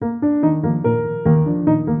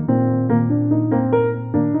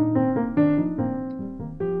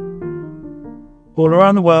All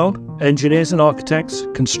around the world, engineers and architects,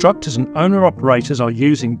 constructors and owner-operators are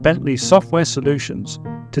using Bentley's software solutions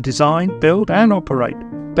to design, build and operate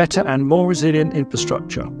better and more resilient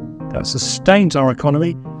infrastructure that sustains our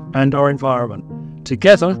economy and our environment.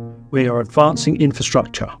 Together, we are advancing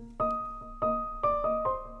infrastructure.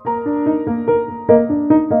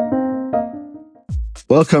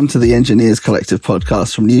 Welcome to the Engineers Collective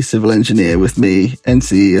podcast from New Civil Engineer with me,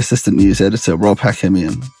 NCE Assistant News Editor Rob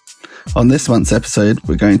Hakimian. On this month's episode,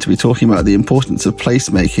 we're going to be talking about the importance of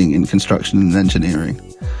placemaking in construction and engineering.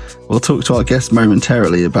 We'll talk to our guest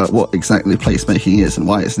momentarily about what exactly placemaking is and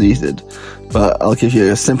why it's needed, but I'll give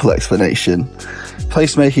you a simple explanation.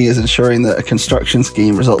 Placemaking is ensuring that a construction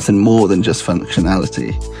scheme results in more than just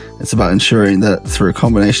functionality. It's about ensuring that through a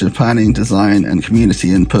combination of planning, design, and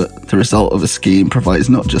community input, the result of a scheme provides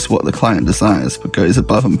not just what the client desires, but goes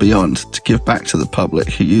above and beyond to give back to the public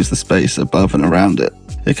who use the space above and around it.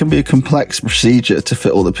 It can be a complex procedure to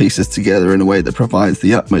fit all the pieces together in a way that provides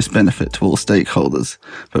the utmost benefit to all stakeholders,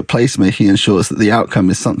 but placemaking ensures that the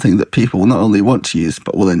outcome is something that people will not only want to use,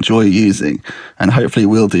 but will enjoy using, and hopefully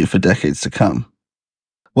will do for decades to come.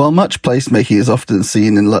 While much placemaking is often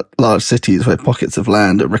seen in large cities where pockets of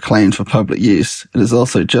land are reclaimed for public use, it is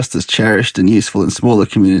also just as cherished and useful in smaller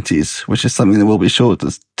communities, which is something that we'll be sure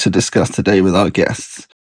to discuss today with our guests.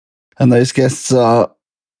 And those guests are,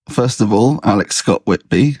 first of all, Alex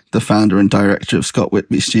Scott-Whitby, the founder and director of Scott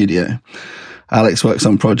Whitby Studios. Alex works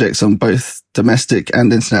on projects on both domestic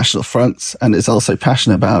and international fronts and is also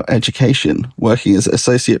passionate about education, working as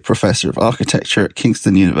Associate Professor of Architecture at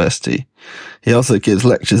Kingston University. He also gives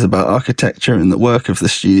lectures about architecture and the work of the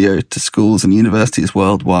studio to schools and universities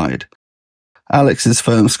worldwide. Alex's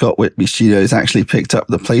firm, Scott Whitby Studios, actually picked up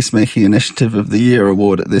the Placemaking Initiative of the Year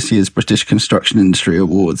award at this year's British Construction Industry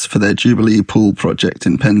Awards for their Jubilee Pool project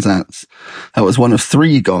in Penzance. That was one of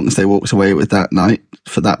 3 gongs they walked away with that night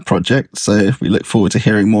for that project, so we look forward to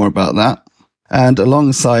hearing more about that. And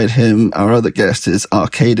alongside him, our other guest is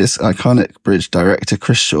Arcadis iconic bridge director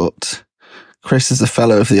Chris Short. Chris is a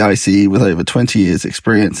fellow of the ICE with over 20 years'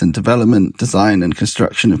 experience in development, design and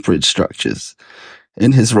construction of bridge structures.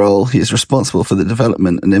 In his role, he is responsible for the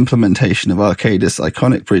development and implementation of Arcadis'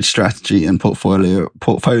 iconic bridge strategy and portfolio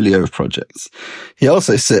of projects. He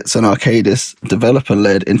also sits on Arcadis'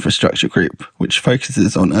 developer-led infrastructure group, which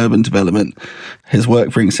focuses on urban development. His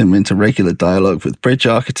work brings him into regular dialogue with bridge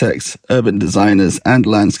architects, urban designers, and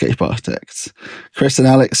landscape architects. Chris and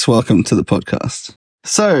Alex, welcome to the podcast.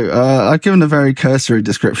 So, I've given a very cursory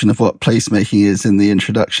description of what placemaking is in the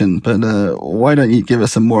introduction, but why don't you give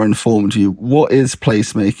us a more informed view? What is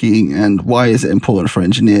placemaking and why is it important for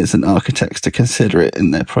engineers and architects to consider it in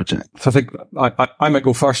their project? So I think I might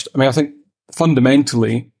go first. I think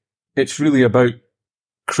fundamentally, it's really about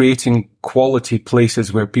creating quality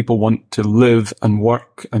places where people want to live and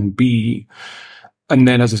work and be. And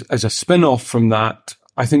then as a spin-off from that,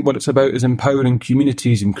 I think what it's about is empowering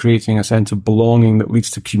communities and creating a sense of belonging that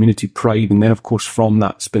leads to community pride. And then, of course, from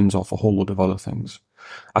that spins off a whole load of other things.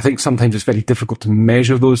 I think sometimes it's very difficult to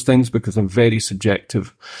measure those things because they're very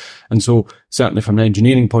subjective. And so certainly from an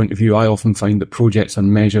engineering point of view, I often find that projects are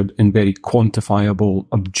measured in very quantifiable,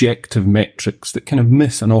 objective metrics that kind of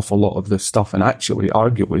miss an awful lot of this stuff. And actually,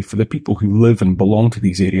 arguably, for the people who live and belong to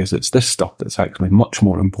these areas, it's this stuff that's actually much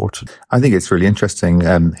more important. I think it's really interesting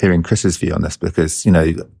hearing Chris's view on this because,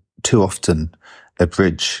 too often a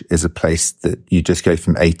bridge is a place that you just go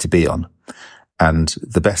from A to B on. And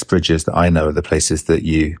the best bridges that I know are the places that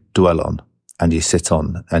you dwell on and you sit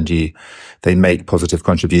on and they make positive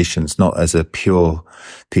contributions, not as a pure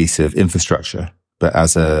piece of infrastructure, but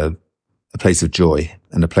as a place of joy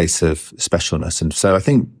and a place of specialness. And so I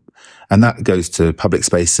think, and that goes to public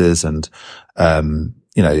spaces and,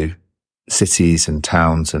 cities and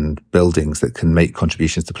towns and buildings that can make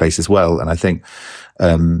contributions to place as well. And I think,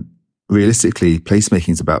 realistically,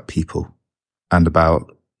 placemaking is about people and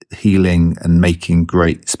about healing and making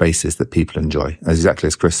great spaces that people enjoy. Exactly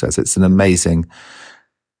as Chris says, it's an amazing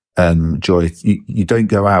joy. You don't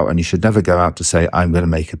go out, and you should never go out to say, I'm going to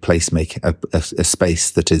make a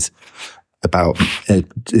space that is about,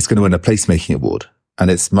 it's going to win a placemaking award.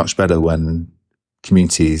 And it's much better when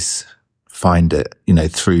communities find it,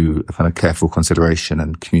 through a kind of careful consideration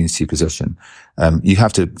and community position. You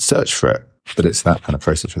have to search for it. But it's that kind of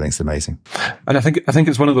process I think is amazing. And I think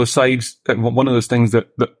it's one of those things that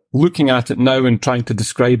looking at it now and trying to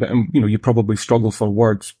describe it, and you probably struggle for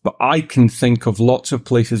words, but I can think of lots of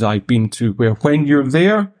places I've been to where when you're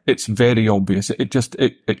there, it's very obvious. It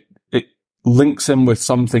links in with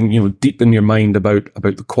something, deep in your mind about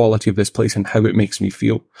the quality of this place and how it makes me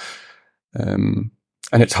feel.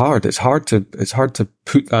 And it's hard to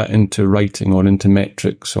put that into writing or into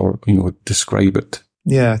metrics or, describe it.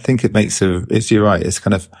 Yeah, I think it makes you're right.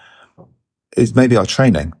 It's maybe our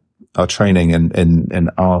training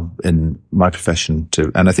in my profession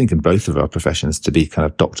and I think in both of our professions to be kind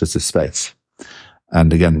of doctors of space.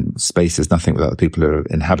 And again, space is nothing without the people who are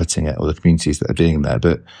inhabiting it or the communities that are being there.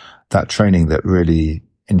 But that training that really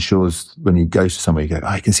ensures when you go to somewhere, you go,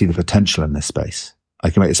 I can see the potential in this space. I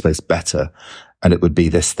can make the space better. And it would be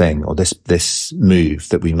this thing or this move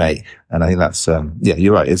that we make. And I think that's,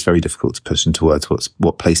 you're right. It's very difficult to push into words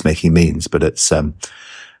what placemaking means, but it's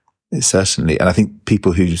certainly, and I think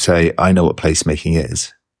people who say, I know what placemaking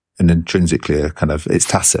is, and intrinsically are it's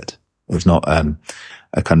tacit. It's not,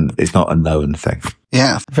 it's not a known thing.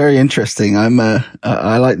 Yeah, very interesting. I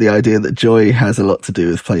like the idea that joy has a lot to do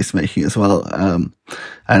with placemaking as well. And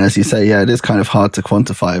as you say, it is kind of hard to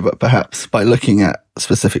quantify, but perhaps by looking at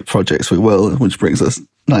specific projects we will, which brings us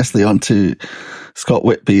nicely on to Scott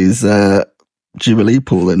Whitby's Jubilee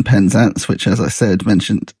Pool in Penzance, which, as I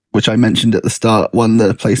mentioned at the start, won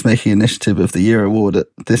the Placemaking Initiative of the Year award at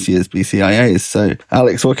this year's BCIAs. So,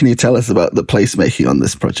 Alex, what can you tell us about the placemaking on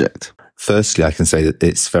this project? Firstly, I can say that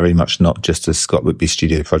it's very much not just a Scott Whitby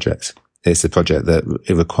Studio project. It's a project that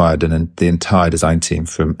it required the entire design team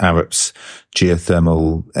from Arup's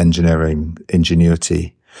geothermal engineering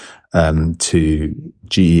ingenuity to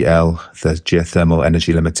GEL, the Geothermal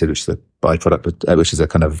Energy Limited, which is a byproduct, which is a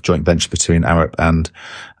kind of joint venture between Arup and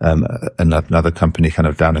another company kind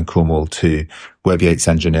of down in Cornwall, to Web Yates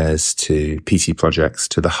engineers, to PT Projects,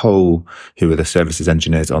 to the whole, who were the services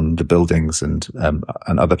engineers on the buildings and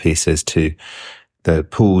other pieces, to the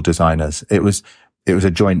pool designers. It was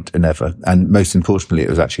a joint endeavor. And most importantly, it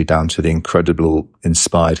was actually down to the incredible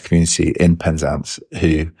inspired community in Penzance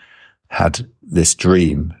who had this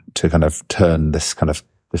dream to kind of turn this kind of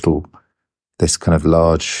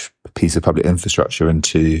large piece of public infrastructure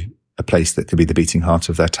into a place that could be the beating heart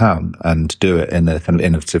of their town and do it in a kind of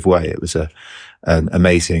innovative way. It was an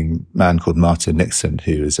amazing man called Martin Nixon,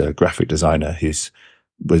 who is a graphic designer his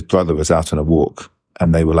brother was out on a walk,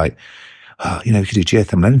 and they were like, we could do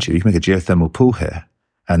geothermal energy. We can make a geothermal pool here.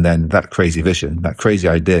 And then that crazy vision, that crazy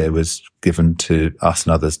idea was given to us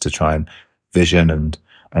and others to try and vision and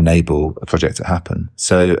enable a project to happen.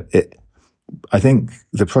 So I think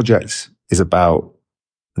the project is about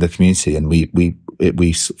the community, and we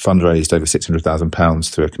fundraised over £600,000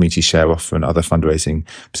 through a community share offer and other fundraising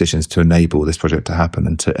positions to enable this project to happen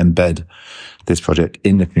and to embed this project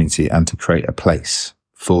in the community and to create a place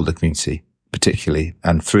for the community particularly,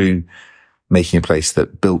 and through making a place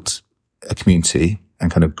that built a community and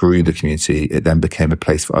kind of grew the community, it then became a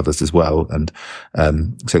place for others as well. And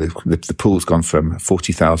so the pool's gone from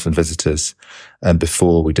 40,000 visitors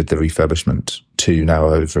before we did the refurbishment to now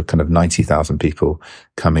over kind of 90,000 people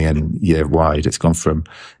coming in year wide. It's gone from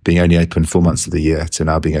being only open 4 months of the year to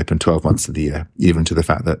now being open 12 months of the year, even to the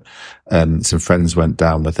fact that some friends went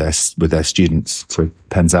down with their students to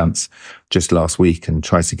Penzance just last week and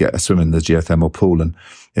tried to get a swim in the geothermal pool, and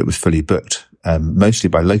it was fully booked, mostly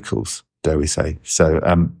by locals, dare we say. So,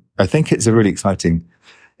 I think it's a really exciting,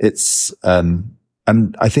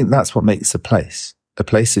 and I think that's what makes a place. A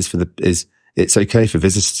place it's okay for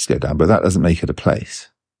visitors to go down, but that doesn't make it a place.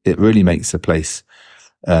 It really makes a place,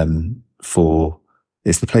 it's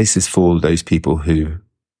the places for those people who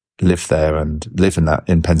live there and live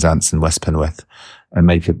in Penzance and West Penwith,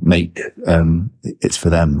 and it's for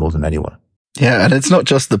them more than anyone. Yeah. And it's not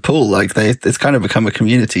just the pool, it's kind of become a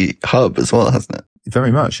community hub as well, hasn't it?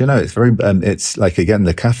 Very much, it's very, it's like, again,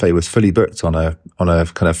 the cafe was fully booked on a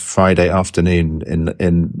kind of Friday afternoon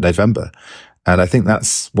in November. And I think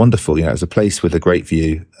that's wonderful. It's a place with a great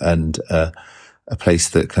view and, a place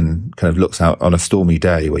that kind of looks out on a stormy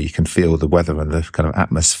day where you can feel the weather and the kind of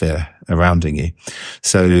atmosphere surrounding you.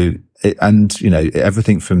 So,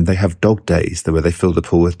 everything from, they have dog days where they fill the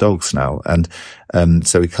pool with dogs now. And,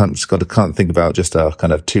 so we can't think about just our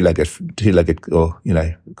kind of two-legged or,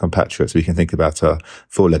 compatriots. We can think about our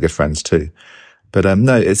four-legged friends too. But,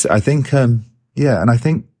 no, I think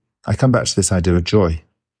I come back to this idea of joy.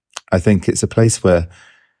 I think it's a place that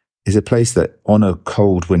on a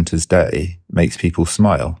cold winter's day makes people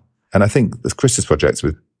smile. And I think the Chris's projects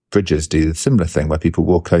with bridges do the similar thing, where people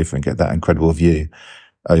walk over and get that incredible view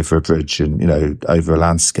over a bridge and, over a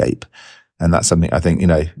landscape. And that's something I think,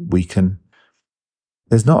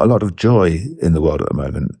 there's not a lot of joy in the world at the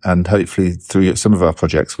moment. And hopefully through some of our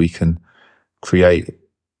projects, we can create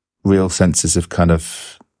real senses of kind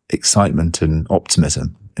of excitement and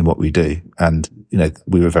optimism in what we do. And,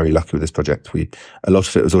 we were very lucky with this project. A lot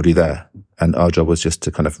of it was already there. And our job was just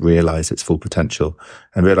to kind of realize its full potential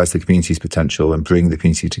and realize the community's potential and bring the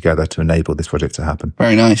community together to enable this project to happen.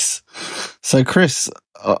 Very nice. So Chris,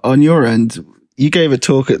 on your end, you gave a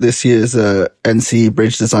talk at this year's NCE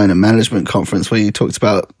Bridge Design and Management Conference where you talked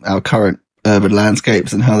about our current urban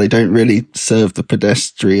landscapes and how they don't really serve the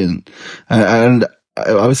pedestrian. And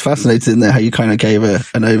I was fascinated in there how you kind of gave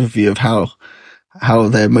an overview of how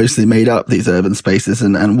they're mostly made up, these urban spaces,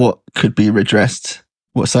 and what could be redressed.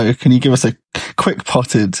 So can you give us a quick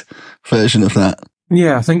potted version of that?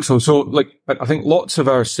 Yeah, I think so. So I think lots of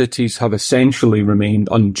our cities have essentially remained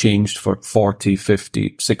unchanged for 40,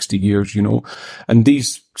 50, 60 years, and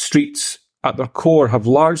these streets at their core have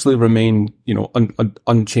largely remained,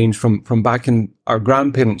 unchanged from back in our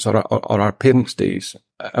grandparents or our parents' days.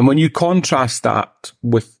 And when you contrast that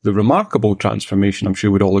with the remarkable transformation, I'm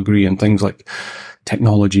sure we'd all agree, in things like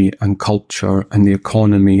technology and culture and the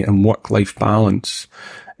economy and work-life balance,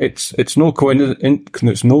 it's no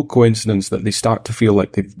coincidence that they start to feel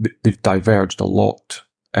like they've diverged a lot.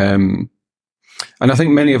 And I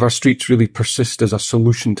think many of our streets really persist as a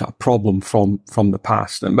solution to a problem from the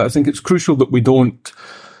past. But I think it's crucial that we don't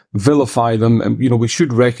vilify them. And, we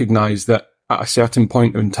should recognize that at a certain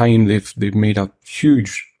point in time, they've made a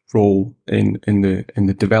huge role in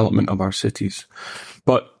the development of our cities.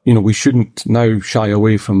 But, we shouldn't now shy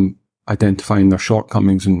away from identifying their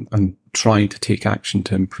shortcomings and trying to take action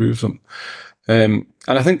to improve them. And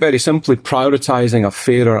I think very simply prioritizing a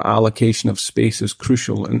fairer allocation of space is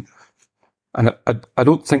crucial. And I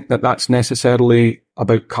don't think that that's necessarily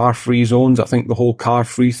about car-free zones. I think the whole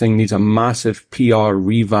car-free thing needs a massive PR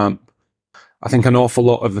revamp. I think an awful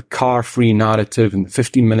lot of the car-free narrative and the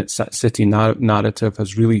 15-minute city narrative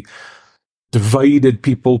has really divided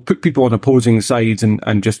people, put people on opposing sides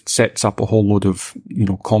and just sets up a whole load of,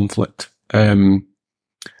 conflict.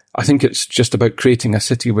 I think it's just about creating a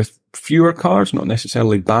city with fewer cars, not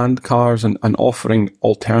necessarily banned cars, and offering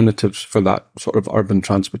alternatives for that sort of urban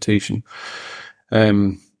transportation.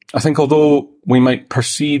 I think although we might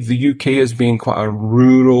perceive the UK as being quite a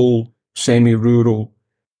rural, semi-rural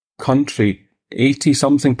country,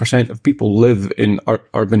 80-something% of people live in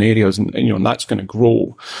urban areas, and that's going to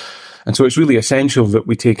grow. And so it's really essential that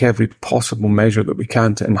we take every possible measure that we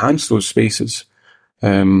can to enhance those spaces,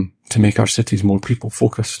 to make our cities more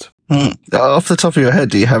people-focused. Off the top of your head,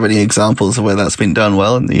 do you have any examples of where that's been done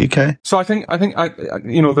well in the UK? So I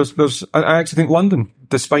actually think London,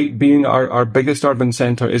 despite being our biggest urban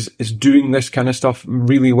centre, is doing this kind of stuff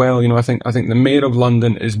really well. I think the Mayor of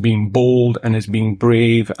London is being bold and is being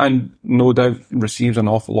brave, and no doubt receives an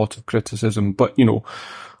awful lot of criticism. But,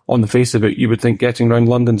 on the face of it, you would think getting around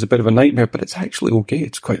London's a bit of a nightmare, but it's actually okay.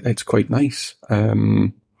 It's quite nice.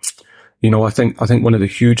 I think one of the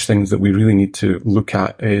huge things that we really need to look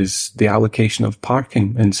at is the allocation of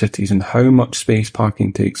parking in cities and how much space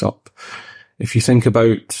parking takes up. If you think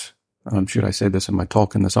about, I'm sure I said this in my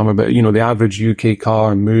talk in the summer, but the average UK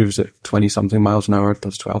car moves at 20-something miles an hour,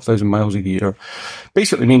 does 12,000 miles a year.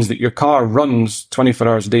 Basically means that your car runs 24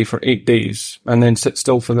 hours a day for 8 days and then sits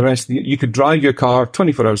still for the rest of the year. You could drive your car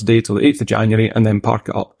 24 hours a day till the 8th of January and then park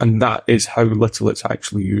it up. And that is how little it's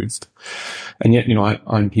actually used. And yet,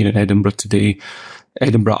 I'm here in Edinburgh today.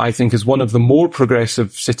 Edinburgh, I think, is one of the more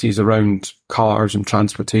progressive cities around cars and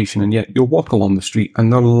transportation, and yet you'll walk along the street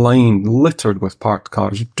and they're littered with parked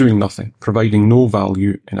cars doing nothing, providing no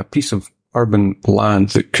value in a piece of urban land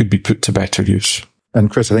that could be put to better use. And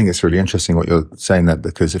Chris, I think it's really interesting what you're saying there,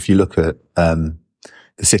 because if you look at the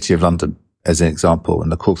City of London as an example, and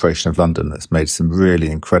the Corporation of London that's made some really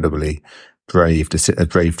incredibly brave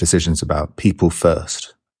decisions about people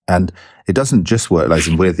first. And it doesn't just work, like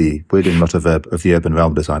we're doing a lot of the urban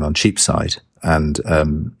realm design on Cheapside and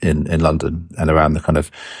in London and around the kind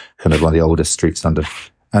of one of the oldest streets in London.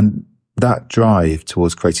 And that drive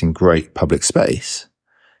towards creating great public space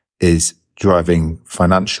is driving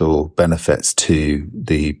financial benefits to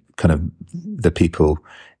the people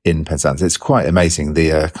in Penzance. It's quite amazing,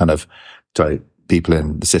 the people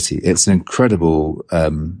in the city. It's an incredible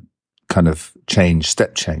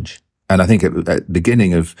step change. And I think at the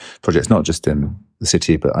beginning of projects, not just in the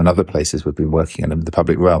city, but in other places we've been working in the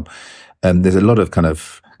public realm, there's a lot of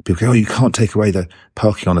people go, you can't take away the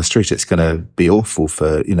parking on the street. It's going to be awful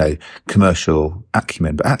for, commercial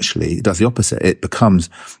acumen. But actually it does the opposite. It becomes,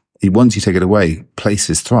 once you take it away,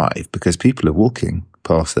 places thrive because people are walking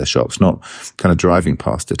past their shops, not kind of driving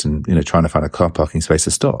past it and, trying to find a car parking space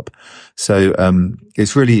to stop. So,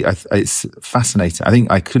 it's really, it's fascinating. I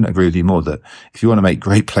think I couldn't agree with you more that if you want to make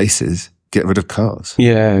great places, get rid of cars.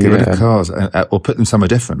 Get rid of cars or put them somewhere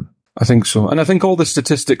different. I think so. And I think all the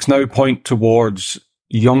statistics now point towards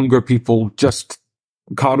younger people. Just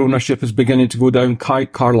car ownership is beginning to go down.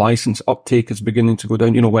 Car license uptake is beginning to go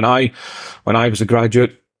down. You know, when I was a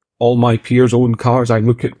graduate, all my peers owned cars. I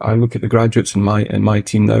look at the graduates in my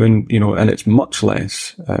team now, and you know, and it's much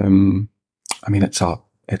less. I mean, it's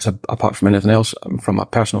apart from anything else, from a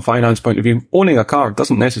personal finance point of view, owning a car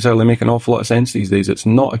doesn't necessarily make an awful lot of sense these days. It's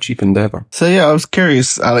not a cheap endeavour. So yeah, I was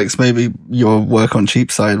curious, Alex, maybe your work on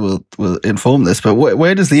Cheapside will inform this, but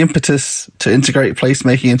where does the impetus to integrate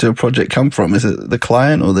placemaking into a project come from? Is it the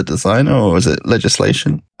client or the designer, or is it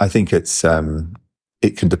legislation? I think it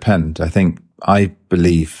can depend. I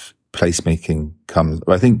believe placemaking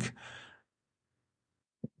I think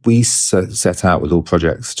we set out with all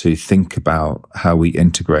projects to think about how we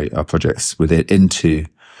integrate our projects with it into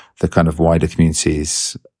the kind of wider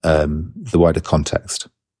communities, the wider context.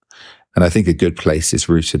 And I think a good place is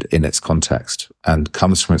rooted in its context and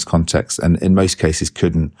comes from its context, and in most cases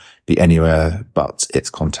couldn't be anywhere but its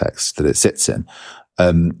context that it sits in.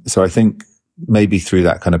 So I think maybe through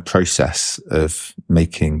that kind of process of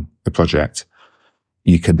making a project,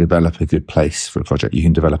 you can develop a good place for a project. You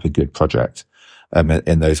can develop a good project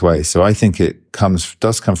in those ways. So I think it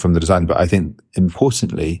does come from the design, but I think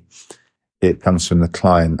importantly, it comes from the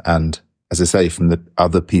client and, as I say, from the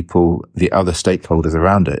other people, the other stakeholders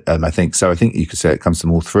around it. I think you could say it comes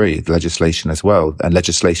from all three, the legislation as well. And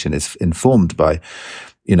legislation is informed by,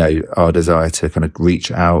 you know, our desire to kind of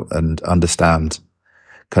reach out and understand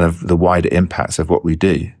kind of the wider impacts of what we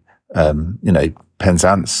do. You know,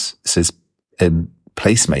 Penzance says in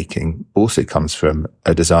placemaking also comes from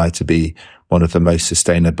a desire to be one of the most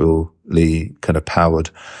sustainably kind of powered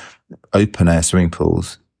open air swimming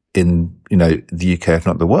pools in, you know, the UK, if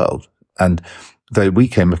not the world. And though we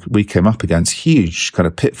came up against huge kind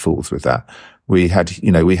of pitfalls with that, we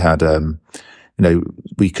couldn't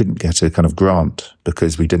get a kind of grant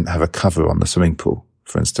because we didn't have a cover on the swimming pool,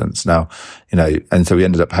 for instance. Now, you know, and so we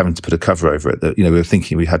ended up having to put a cover over it that, you know, we were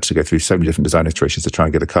thinking we had to go through so many different design iterations to try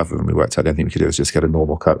and get a cover, and we worked out the only thing we could do was just get a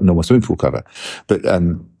normal swimming pool cover. But,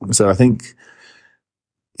 so I think,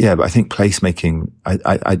 yeah, but I think placemaking,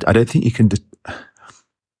 I don't think you can,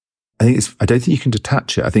 I don't think you can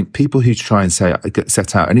detach it. I think people who try and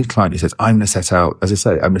set out, any client who says, I'm going to set out, as I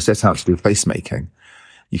say, I'm going to set out to do placemaking,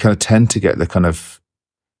 you kind of tend to get the kind of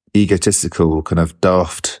egotistical, kind of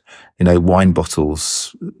daft, you know, wine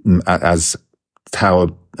bottles as tower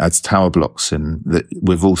blocks, and that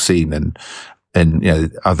we've all seen in you know,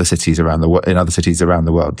 other cities around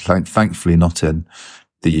the world. Thankfully not in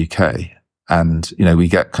the UK. And, you know, we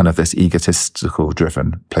get kind of this egotistical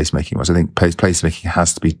driven placemaking, whereas I think placemaking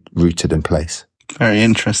has to be rooted in place. Very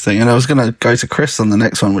interesting. And I was going to go to Chris on the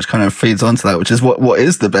next one, which kind of feeds onto that, which is what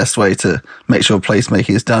is the best way to make sure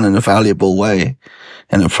placemaking is done in a valuable way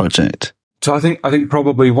in a project? So I think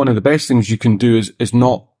probably one of the best things you can do is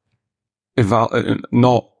not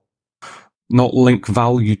link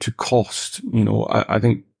value to cost. You know, I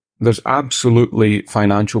think there's absolutely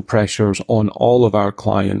financial pressures on all of our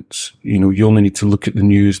clients. You know, you only need to look at the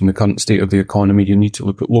news and the current state of the economy. You need to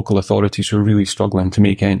look at local authorities who are really struggling to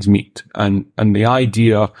make ends meet. And the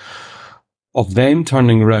idea of them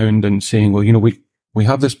turning around and saying, well, you know, we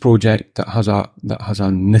have this project that has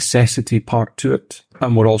a necessity part to it,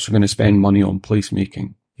 and we're also going to spend money on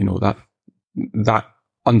placemaking. You know, that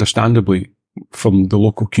understandably from the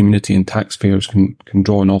local community and taxpayers can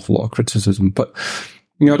draw an awful lot of criticism. But,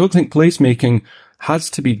 you know, I don't think placemaking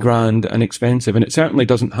has to be grand and expensive, and it certainly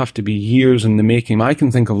doesn't have to be years in the making. I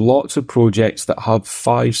can think of lots of projects that have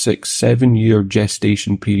 5, 6, 7 year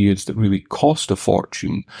gestation periods that really cost a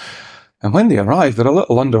fortune. And when they arrive, they're a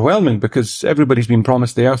little underwhelming because everybody's been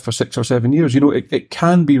promised the earth for 6 or 7 years. You know, it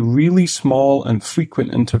can be really small and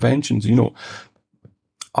frequent interventions. You know,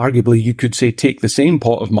 arguably you could say take the same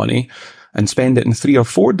pot of money and spend it in 3 or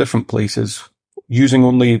 4 different places using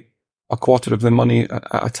only a quarter of the money at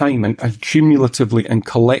a time, and cumulatively and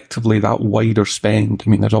collectively that wider spend. I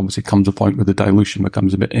mean, there obviously comes a point where the dilution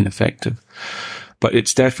becomes a bit ineffective, but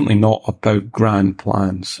it's definitely not about grand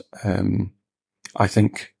plans. I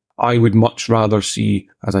think I would much rather see,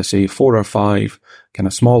 as I say, 4 or 5 kind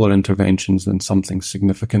of smaller interventions than something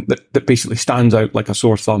significant that basically stands out like a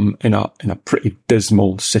sore thumb in a pretty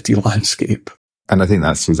dismal city landscape. And I think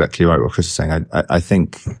that's exactly right what Chris is saying. I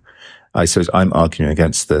think, I suppose I'm arguing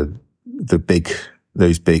against those big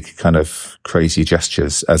kind of crazy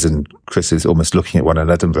gestures, as in Chris is almost looking at one in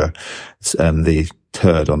Edinburgh, the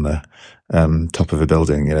turd on the top of a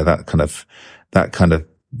building, you know,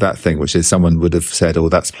 that thing, which is someone would have said, oh,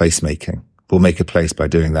 that's placemaking. We'll make a place by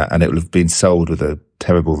doing that. And it would have been sold with a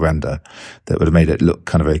terrible render that would have made it look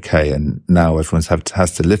kind of okay. And now everyone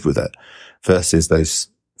has to live with it, versus those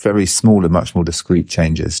very small and much more discrete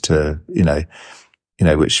changes to,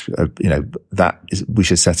 which, that is, we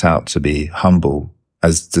should set out to be humble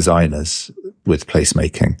as designers with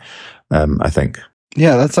placemaking, I think.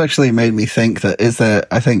 Yeah, that's actually made me think that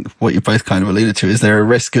I think what you both kind of alluded to, is there a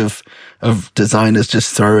risk of designers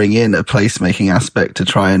just throwing in a placemaking aspect to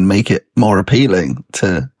try and make it more appealing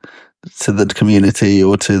to the community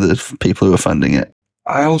or to the people who are funding it?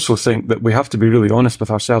 I also think that we have to be really honest with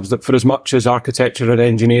ourselves, that for as much as architecture and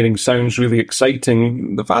engineering sounds really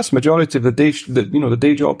exciting, the vast majority of the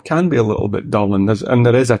day job can be a little bit dull, and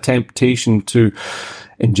there is a temptation to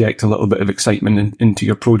inject a little bit of excitement into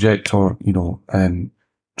your project, or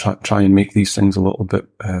try and make these things a little bit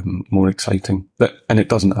more exciting. And it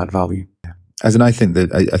doesn't add value. I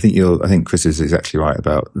think Chris is exactly right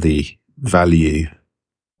about the value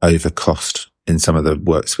over cost in some of the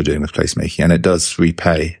works we're doing with placemaking, and it does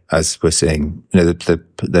repay, as we're seeing.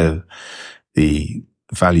 The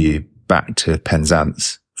value back to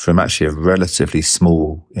Penzance from actually a relatively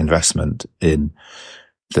small investment in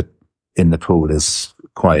the pool is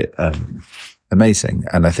quite amazing.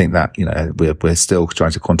 And I think that we're still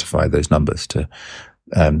trying to quantify those numbers to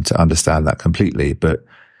understand that completely. But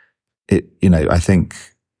I think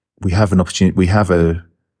we have an opportunity. We have a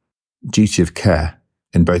duty of care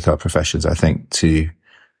in both our professions, I think, to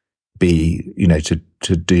be,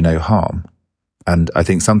 to do no harm. And I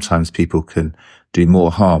think sometimes people can do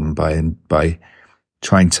more harm by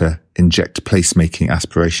trying to inject placemaking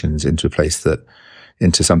aspirations into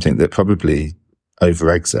something that probably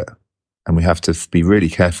over-eggs it. And we have to be really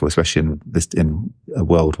careful, especially in a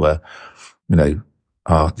world where, the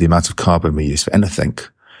amount of carbon we use for anything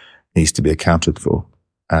needs to be accounted for.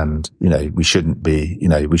 And, we shouldn't be,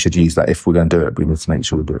 we should use that. If we're going to do it, we need to make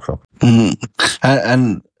sure we do it properly. Mm-hmm.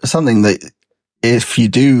 And something that, if you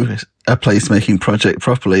do a placemaking project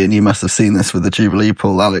properly, and you must have seen this with the Jubilee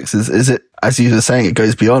Pool, Alex, is it, as you were saying, it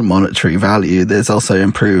goes beyond monetary value. There's also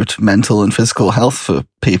improved mental and physical health for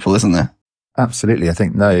people, isn't there? Absolutely. I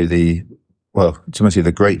think, to be honest,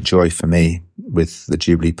 the great joy for me with the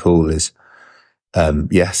Jubilee Pool is,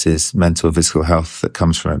 is mental and physical health that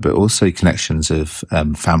comes from it, but also connections of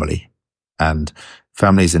family and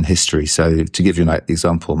families and history. So to give you an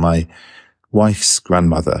example, my wife's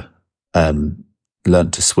grandmother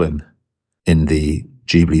learnt to swim in the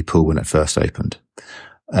Jubilee Pool when it first opened.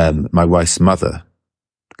 My wife's mother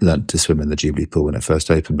learnt to swim in the Jubilee Pool when it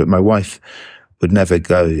first opened, but my wife would never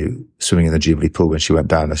go swimming in the Jubilee Pool when she went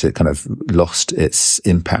down, as it kind of lost its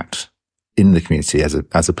impact in the community as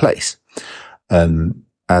a place.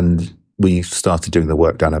 And we started doing the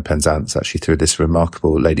work down in Penzance, actually, through this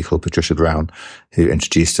remarkable lady called Patricia Brown, who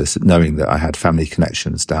introduced us, knowing that I had family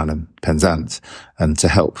connections down in Penzance, and to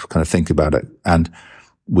help kind of think about it. And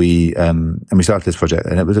we started this project,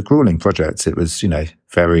 and it was a grueling project. It was,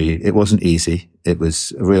 it wasn't easy. It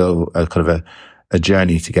was a real kind of a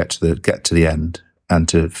journey to get to the end and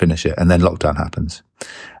to finish it. And then lockdown happens.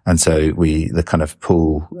 And so the kind of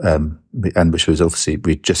pool, and which was obviously,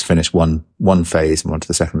 we just finished one phase and went to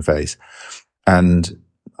the second phase. And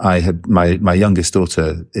I had, my youngest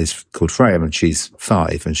daughter is called Freya, and she's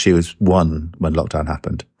 5, and she was 1 when lockdown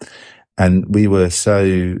happened. And we were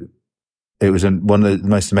it was one of the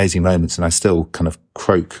most amazing moments, and I still kind of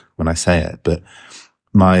croak when I say it, but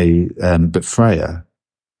but Freya,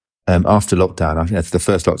 after lockdown, I think that's the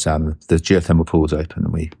first lockdown, the geothermal pool was open,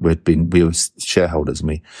 and we were shareholders, and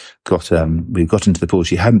we got into the pool.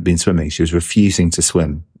 She hadn't been swimming. She was refusing to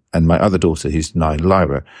swim. And my other daughter, who's 9,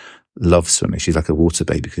 Lyra, loves swimming. She's like a water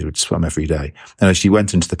baby because she would swim every day. And she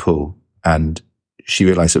went into the pool and she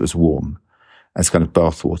realized it was warm. It's kind of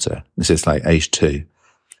bath water. This is like age 2.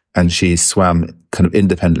 And she swam kind of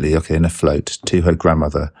independently, in a float, to her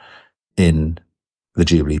grandmother in the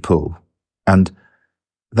Jubilee Pool. And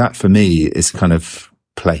that for me is kind of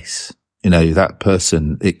place. That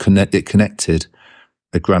person, it connected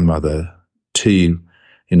a grandmother to,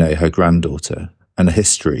 her granddaughter, and a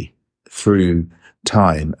history through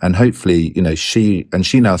time. And hopefully, she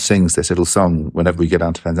now sings this little song whenever we get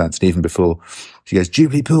down to Penzance, and even before, she goes,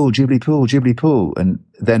 Jubilee Pool, Jubilee Pool, Jubilee Pool. And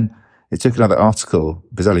then it took another article.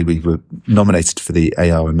 Bizarrely, we were nominated for the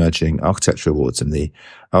AR Emerging Architecture Awards, and the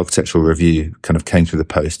Architectural Review kind of came through the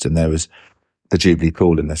post, and there was the Jubilee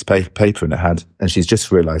Pool in this paper, and she's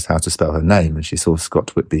just realised how to spell her name, and she saw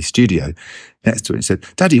Scott Whitby Studio next to it, and she said,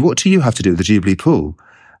 Daddy, what do you have to do with the Jubilee Pool?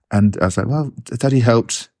 And I was like, well, Daddy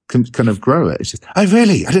helped kind of grow it. It's just, oh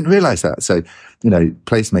really? I didn't realise that. So,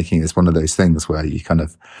 placemaking is one of those things where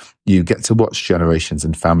you get to watch generations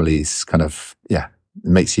and families kind of, It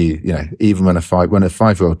makes you, even when little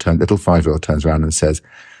 5-year-old turns around and says,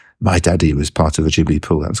 my daddy was part of the Jubilee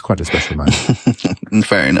Pool. That was quite a special moment.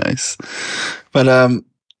 Very nice. But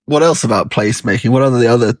what else about placemaking? What are the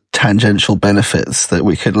other tangential benefits that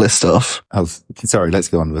we could list off? Oh, sorry, let's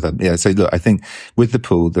go on with them. Yeah, so look, I think with the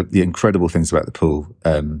pool, the incredible things about the pool,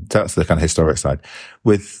 that's the kind of historic side.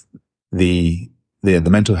 With the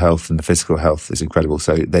mental health and the physical health is incredible.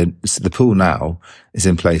 So the pool now is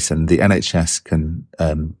in place, and the NHS can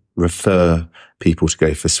refer people to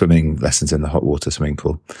go for swimming lessons in the hot water swimming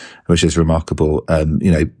pool, which is remarkable.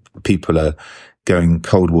 People are going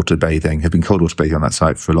cold water bathing, have been cold water bathing on that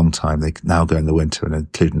site for a long time. They now go in the winter and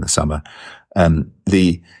including the summer.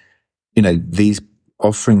 These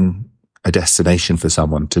offering a destination for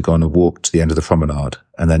someone to go on a walk to the end of the promenade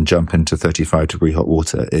and then jump into 35-degree hot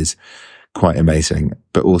water is quite amazing,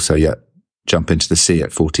 but also yet jump into the sea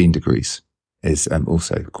at 14 degrees is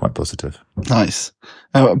also quite positive. Nice.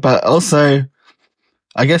 But also,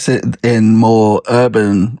 I guess in more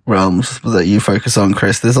urban realms that you focus on,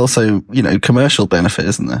 Chris, there's also, commercial benefit,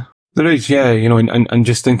 isn't there? There is, yeah, and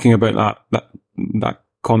just thinking about that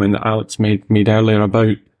comment that Alex made earlier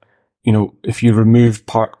about, if you remove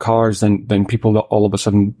parked cars, then people that all of a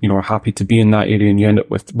sudden, are happy to be in that area, and you end up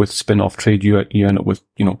with spin-off trade, you end up with,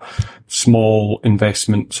 small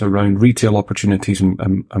investments around retail opportunities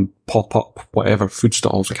and pop-up, whatever, food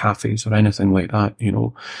stalls, cafes, or anything like that,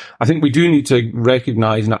 I think we do need to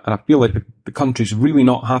recognise, and I feel like the country's really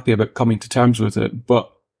not happy about coming to terms with it,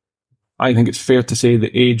 but I think it's fair to say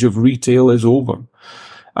the age of retail is over,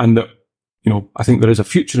 and that, I think there is a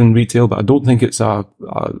future in retail, but I don't think it's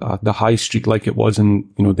the high street like it was in,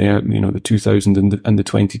 the 2000s and the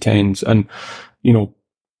 2010s. And,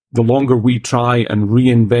 the longer we try and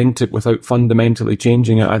reinvent it without fundamentally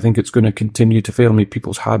changing it, I think it's going to continue to fail. I mean,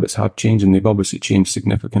 people's habits have changed, and they've obviously changed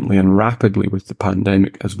significantly and rapidly with the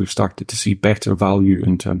pandemic as we've started to see better value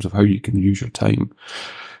in terms of how you can use your time.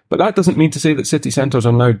 But that doesn't mean to say that city centres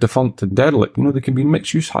are now defunct and derelict. They can be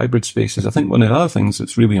mixed-use hybrid spaces. I think one of the other things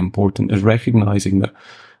that's really important is recognising that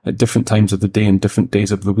at different times of the day and different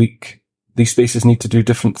days of the week, these spaces need to do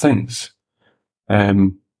different things.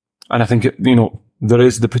 And I think, there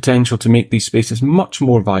is the potential to make these spaces much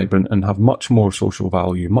more vibrant and have much more social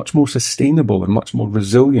value, much more sustainable and much more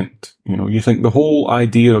resilient. You think the whole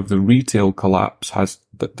idea of the retail collapse has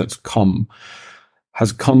come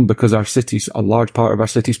because a large part of our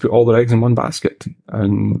cities put all their eggs in one basket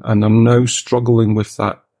and are now struggling with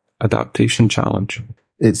that adaptation challenge.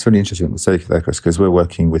 It's really interesting to say there, Chris, because we're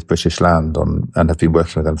working with British Land and have been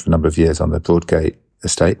working with them for a number of years on the Broadgate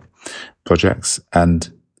estate projects.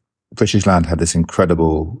 And British Land had this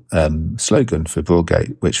incredible slogan for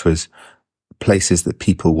Broadgate, which was places that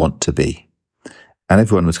people want to be. And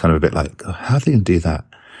everyone was kind of a bit like, oh, how are they going to do that?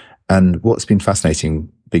 And what's been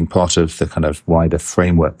fascinating being part of the kind of wider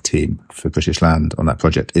framework team for British Land on that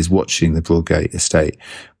project is watching the Broadgate estate,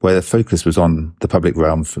 where the focus was on the public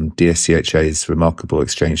realm, from DSCHA's remarkable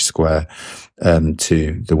Exchange Square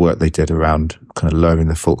to the work they did around kind of lowering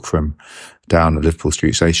the fulcrum down at Liverpool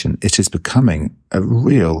Street Station. It is becoming a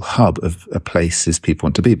real hub of places people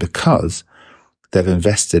want to be because they've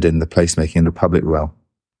invested in the placemaking in the public realm,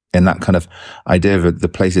 in that kind of idea of the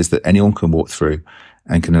places that anyone can walk through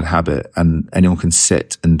and can inhabit, and anyone can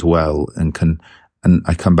sit and dwell and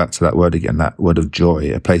I come back to that word again, that word of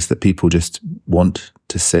joy, a place that people just want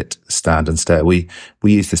to sit, stand and stare. We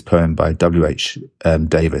use this poem by W.H.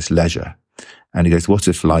 Davis, Leisure. And he goes, what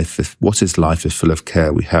is life if full of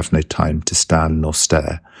care? We have no time to stand nor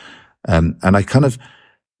stare. And I kind of,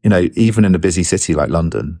 even in a busy city like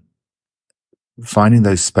London, finding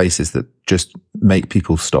those spaces that just make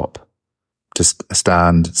people stop, just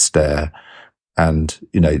stand, stare, and,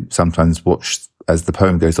 sometimes watch, as the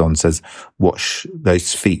poem goes on, says, watch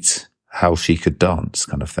those feet, how she could dance,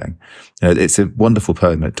 kind of thing. It's a wonderful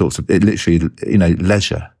poem. It literally,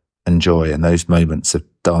 leisure and joy and those moments of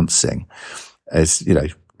dancing is,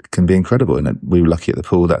 can be incredible. And we were lucky at the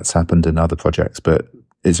pool that's happened in other projects, but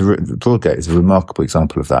Broadgate is a remarkable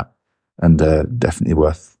example of that, and definitely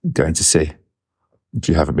worth going to see if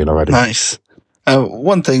you haven't been already. Nice.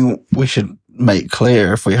 One thing we should make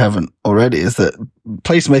clear, if we haven't already, is that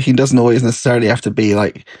placemaking doesn't always necessarily have to be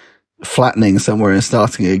like flattening somewhere and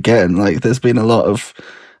starting again. Like, there's been a lot of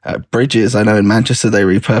bridges. I know in Manchester they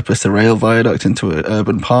repurposed a rail viaduct into an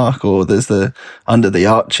urban park, or there's under the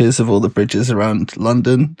arches of all the bridges around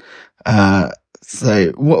London.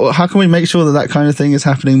 So how can we make sure that kind of thing is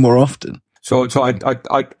happening more often? So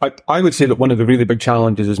I would say that one of the really big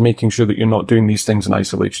challenges is making sure that you're not doing these things in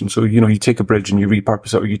isolation. So, you take a bridge and you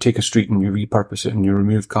repurpose it, or you take a street and you repurpose it and you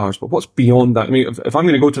remove cars. But what's beyond that? I mean, if I'm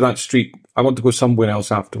going to go to that street, I want to go somewhere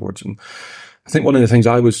else afterwards. And I think one of the things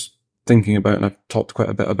I was thinking about, and I've talked quite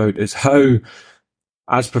a bit about, is how,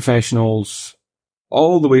 as professionals,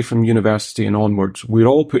 all the way from university and onwards, we're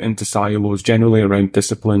all put into silos, generally around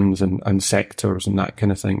disciplines and sectors and that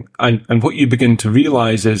kind of thing. And what you begin to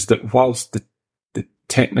realize is that whilst the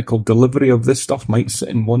technical delivery of this stuff might sit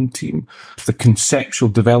in one team, the conceptual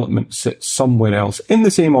development sits somewhere else in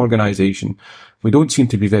the same organization. We don't seem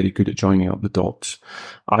to be very good at joining up the dots.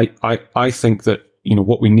 I think that,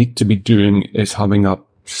 what we need to be doing is having a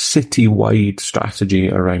city-wide strategy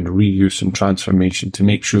around reuse and transformation to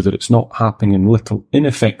make sure that it's not happening in little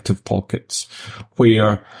ineffective pockets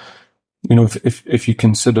where, if you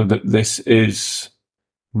consider that this is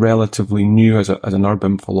relatively new as an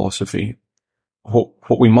urban philosophy,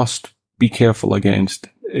 what we must be careful against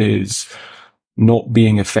is not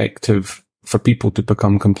being effective for people to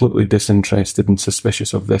become completely disinterested and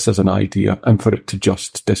suspicious of this as an idea and for it to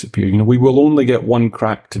just disappear. We will only get one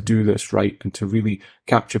crack to do this right and to really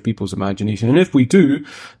capture people's imagination. And if we do,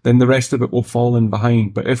 then the rest of it will fall in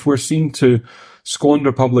behind. But if we're seen to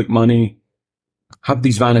squander public money, have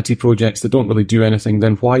these vanity projects that don't really do anything,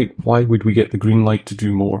 then why would we get the green light to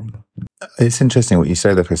do more? It's interesting what you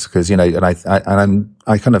say there, Chris, because, and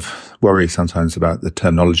I kind of worry sometimes about the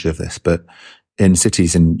terminology of this, but in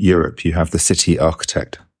cities in Europe, you have the city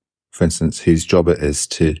architect, for instance, whose job it is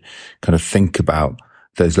to kind of think about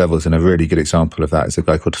those levels. And a really good example of that is a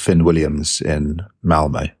guy called Finn Williams in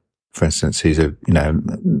Malmo, for instance, who's a,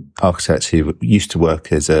 architect who used to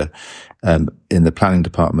work as in the planning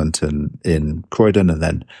department and in Croydon, and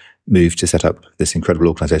then moved to set up this incredible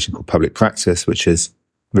organization called Public Practice, which is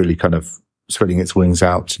really kind of spreading its wings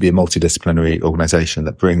out to be a multidisciplinary organization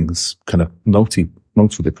that brings kind of multiple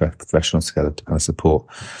professionals together to kind of support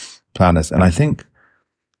planners. And I think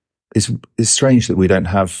it's strange that we don't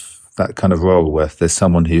have that kind of role where there's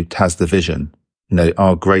someone who has the vision.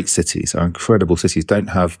 Our great cities, our incredible cities don't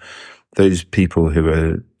have those people who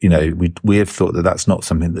are, we have thought that that's not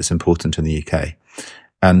something that's important in the UK.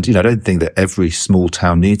 And, I don't think that every small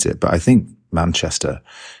town needs it, but I think Manchester,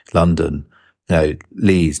 London,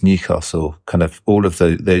 Leeds, Newcastle, kind of all of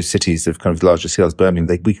those cities of kind of larger scales, Birmingham,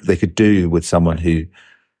 they could do with someone who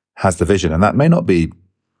has the vision. And that may not be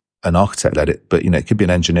an architect led it, but, it could be an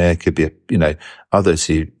engineer, could be, others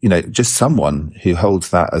who, just someone who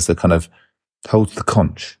holds that as the kind of, holds the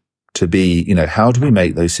conch to be, how do we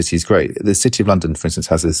make those cities great? The City of London, for instance,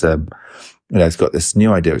 has this, it's got this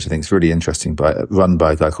new idea, which I think is really interesting, run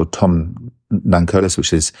by a guy called Tom Nankolis,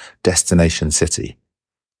 which is Destination City.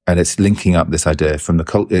 And it's linking up this idea from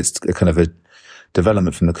it's a kind of a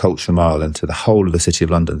development from the culture mile into the whole of the City of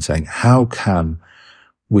London, saying, how can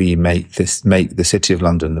we make the City of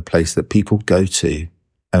London the place that people go to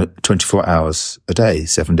 24 hours a day,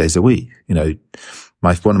 7 days a week?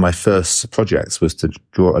 One of my first projects was to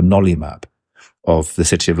draw a nollie map of the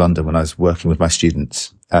City of London when I was working with my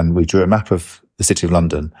students. And we drew a map of the City of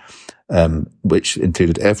London, which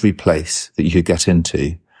included every place that you could get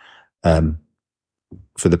into,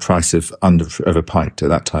 for the price of a pint at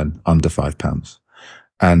that time, under £5.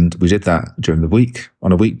 And we did that during the week,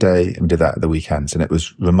 on a weekday, and we did that at the weekends. And it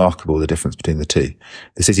was remarkable, the difference between the two.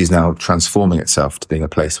 The city is now transforming itself to being a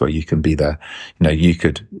place where you can be there.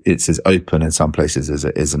 It's as open in some places as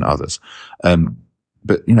it is in others.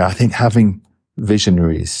 But I think having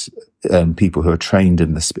visionaries, people who are trained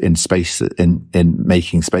in space, in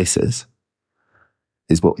making spaces,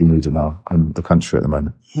 is what we need in the country at the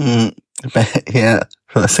moment. Yeah.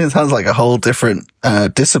 It sounds like a whole different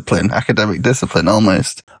discipline, academic discipline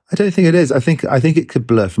almost. I don't think it is. I think it could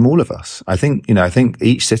blur from all of us. I think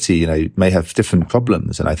each city, may have different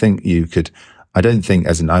problems. And I think I don't think,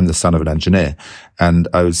 as in I'm the son of an engineer. And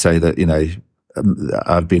I would say that,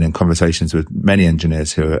 I've been in conversations with many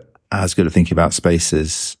engineers who are as good at thinking about space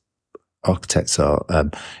as architects are.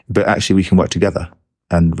 But actually we can work together.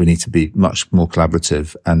 And we need to be much more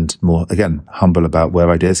collaborative and more, again, humble about where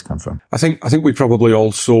ideas come from. I think we probably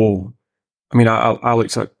also,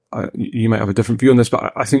 Alex, you might have a different view on this,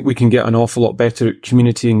 but I think we can get an awful lot better at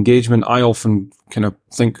community engagement. I often kind of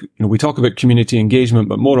think, we talk about community engagement,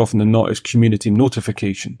 but more often than not, it's community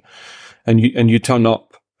notification. And you turn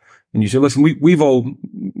up and you say, listen, we've all,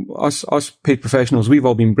 us paid professionals, we've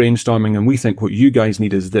all been brainstorming and we think what you guys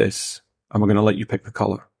need is this, and we're going to let you pick the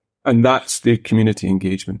colour. And that's the community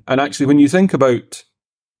engagement. And actually, when you think about,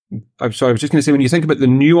 when you think about the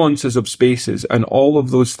nuances of spaces and all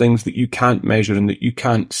of those things that you can't measure and that you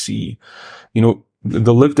can't see,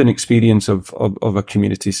 the lived-in experience of a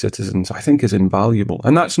community citizens, I think, is invaluable.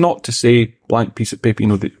 And that's not to say blank piece of paper,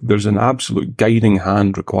 there's an absolute guiding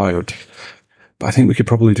hand required. But I think we could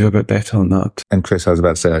probably do a bit better on that. And Chris, I was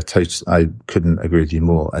about to say, I couldn't agree with you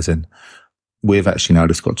more, as in, we've actually now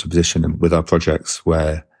just got to a position with our projects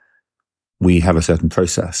where we have a certain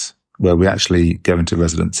process where we actually go into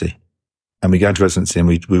residency. And we go into residency and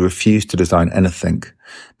we refuse to design anything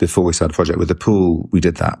before we start a project. With the pool, we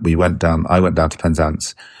did that. I went down to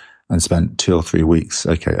Penzance and spent 2 or 3 weeks,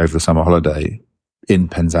 over the summer holiday in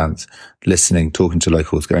Penzance, listening, talking to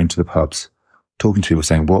locals, going to the pubs, talking to people,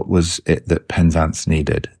 saying, what was it that Penzance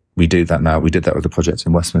needed? We do that now. We did that with the project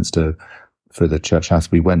in Westminster for the church house.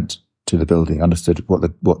 We went to the building, understood what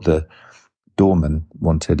the doorman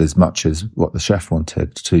wanted as much as what the chef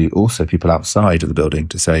wanted, to also people outside of the building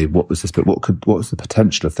to say, what was the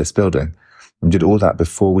potential of this building? And did all that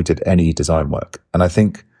before we did any design work. And I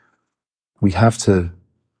think we have,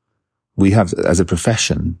 as a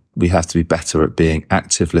profession, we have to be better at being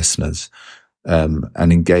active listeners, and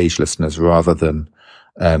engaged listeners, rather than,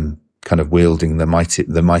 kind of wielding the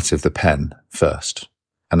might of the pen first.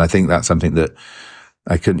 And I think that's something that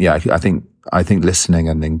I think listening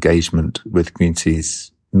and engagement with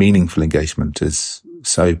communities, meaningful engagement, is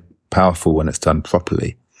so powerful when it's done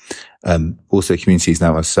properly. Also, communities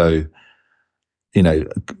now are so,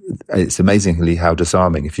 it's amazingly how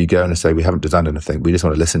disarming. If you go and say, we haven't designed anything, we just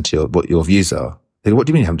want to listen to what your views are. They go, what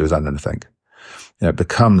do you mean you haven't designed anything? It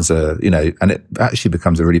becomes and it actually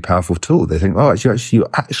becomes a really powerful tool. They think, oh, you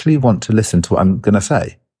actually want to listen to what I'm going to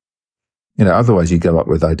say. Otherwise you go up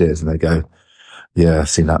with ideas and they go, yeah, I've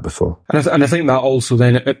seen that before. And I think that also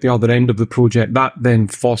then at the other end of the project, that then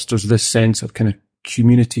fosters this sense of kind of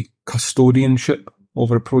community custodianship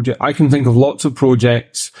over a project. I can think of lots of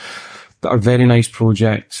projects that are very nice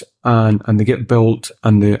projects and they get built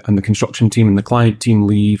and the construction team and the client team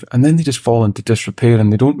leave, and then they just fall into disrepair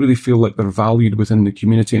and they don't really feel like they're valued within the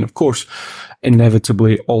community. And of course,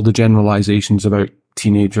 inevitably, all the generalizations about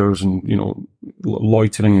teenagers and,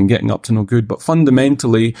 loitering and getting up to no good. But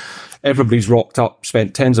fundamentally, everybody's rocked up,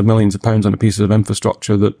 spent tens of millions of pounds on a piece of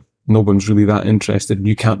infrastructure that no one's really that interested in.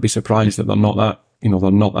 You can't be surprised that they're not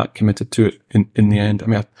that committed to it in the end. I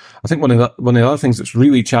mean, I think one of the other things that's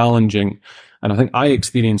really challenging, and I think I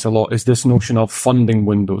experience a lot, is this notion of funding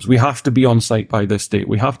windows. We have to be on site by this date.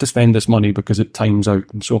 We have to spend this money because it times out.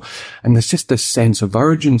 And there's just this sense of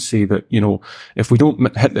urgency that, if we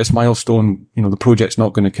don't hit this milestone, the project's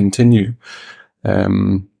not going to continue.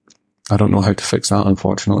 I don't know how to fix that,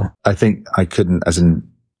 unfortunately. I think I couldn't, as in,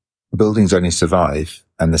 buildings only survive.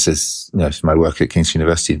 And this is, from my work at King's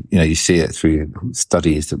University, you see it through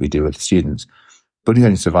studies that we do with students. Buildings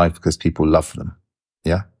only survive because people love them.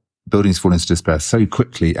 Yeah. Buildings fall into despair so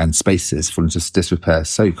quickly, and spaces fall into disrepair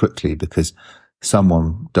so quickly because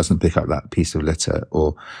someone doesn't pick up that piece of litter,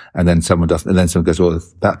 and then someone doesn't, and then someone goes, well,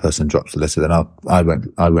 if that person drops the litter, then I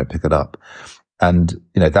won't pick it up. And,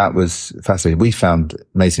 that was fascinating. We found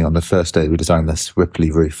amazing on the first day we designed this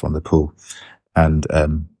Ripley roof on the pool, and,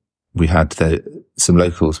 we had some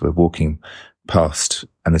locals were walking past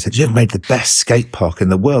and they said, you've made the best skate park in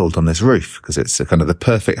the world on this roof, because it's a kind of the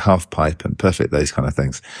perfect half pipe and perfect those kind of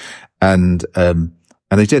things. And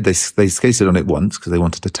they did, they skated on it once because they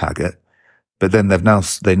wanted to tag it. But then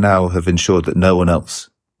they now have ensured that no one else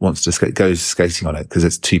wants to goes skating on it because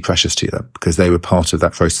it's too precious to them, because they were part of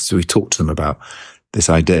that process. So we talked to them about this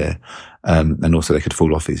idea. And also they could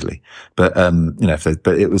fall off easily. But,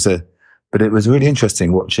 but it was really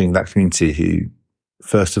interesting watching that community who,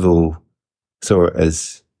 first of all, saw it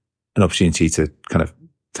as an opportunity to kind of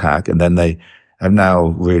tag, and then they have now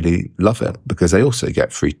really love it because they also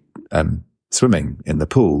get free swimming in the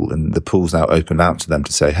pool, and the pool's now opened out to them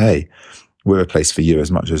to say, hey, we're a place for you as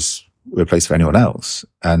much as we're a place for anyone else.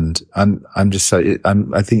 And I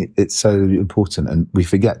think it's so important, and we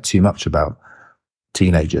forget too much about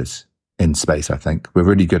teenagers in space. I think we're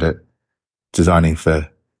really good at designing for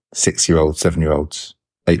 6-year-olds, 7-year-olds,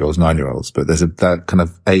 8-year-olds, 9-year-olds, but there's that kind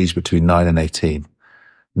of age between 9 and 18.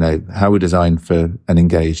 How we design for and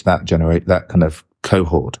engage that kind of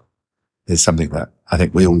cohort is something that I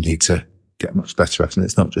think we all need to get much better at, and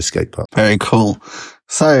it's not just skate park. Very cool.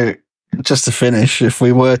 So just to finish, if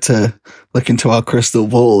we were to look into our crystal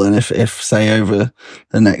ball, and if say over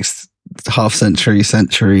the next half century,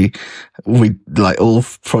 we, like all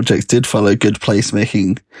projects, did follow good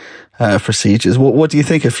placemaking procedures, what do you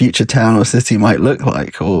think a future town or city might look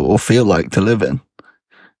like or feel like to live in?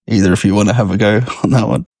 Either if you want to have a go on that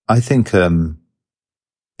one. I think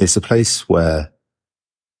it's a place where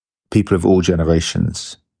people of all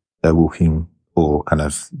generations are walking or kind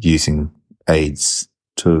of using aids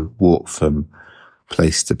to walk from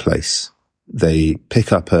place to place. They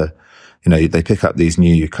pick up these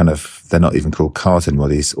new they're not even called cars anymore,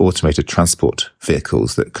 these automated transport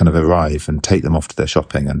vehicles that kind of arrive and take them off to their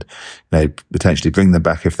shopping and, potentially bring them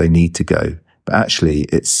back if they need to go. But actually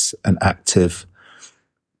it's an active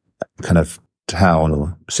kind of town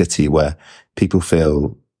or city where people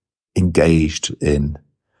feel engaged in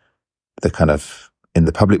in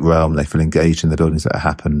the public realm. They feel engaged in the buildings that have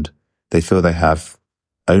happened. They feel they have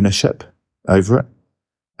ownership over it,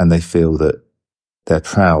 and they feel that they're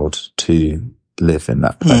proud to live in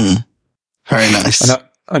that place. Very nice.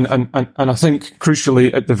 And I think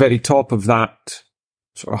crucially at the very top of that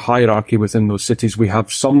sort of hierarchy within those cities, we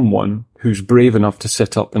have someone who's brave enough to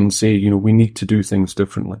sit up and say, we need to do things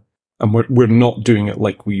differently. And we're not doing it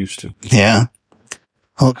like we used to. Yeah.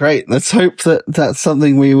 Well, great. Let's hope that that's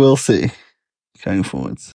something we will see going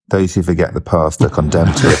forwards. Those who forget the past are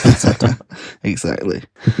condemned to it. Exactly.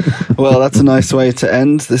 Well, that's a nice way to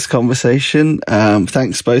end this conversation.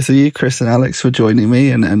 Thanks both of you, Chris and Alex, for joining me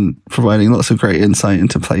and providing lots of great insight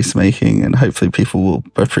into placemaking, and hopefully people will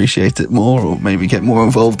appreciate it more, or maybe get more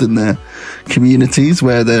involved in their communities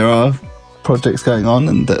where there are projects going on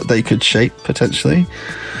and that they could shape potentially.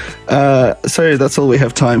 So that's all we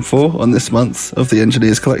have time for on this month of the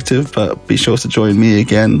Engineers Collective, but be sure to join me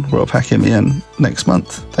again, Rob Hakimian, next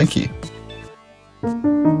month. Thank you.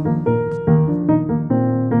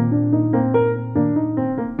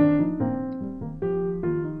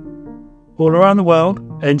 All around the world,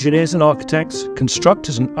 engineers and architects,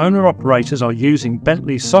 constructors and owner-operators are using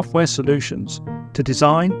Bentley software solutions to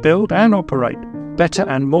design, build and operate better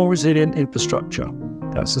and more resilient infrastructure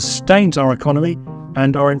that sustains our economy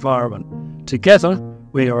and our environment. Together,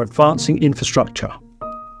 we are advancing infrastructure.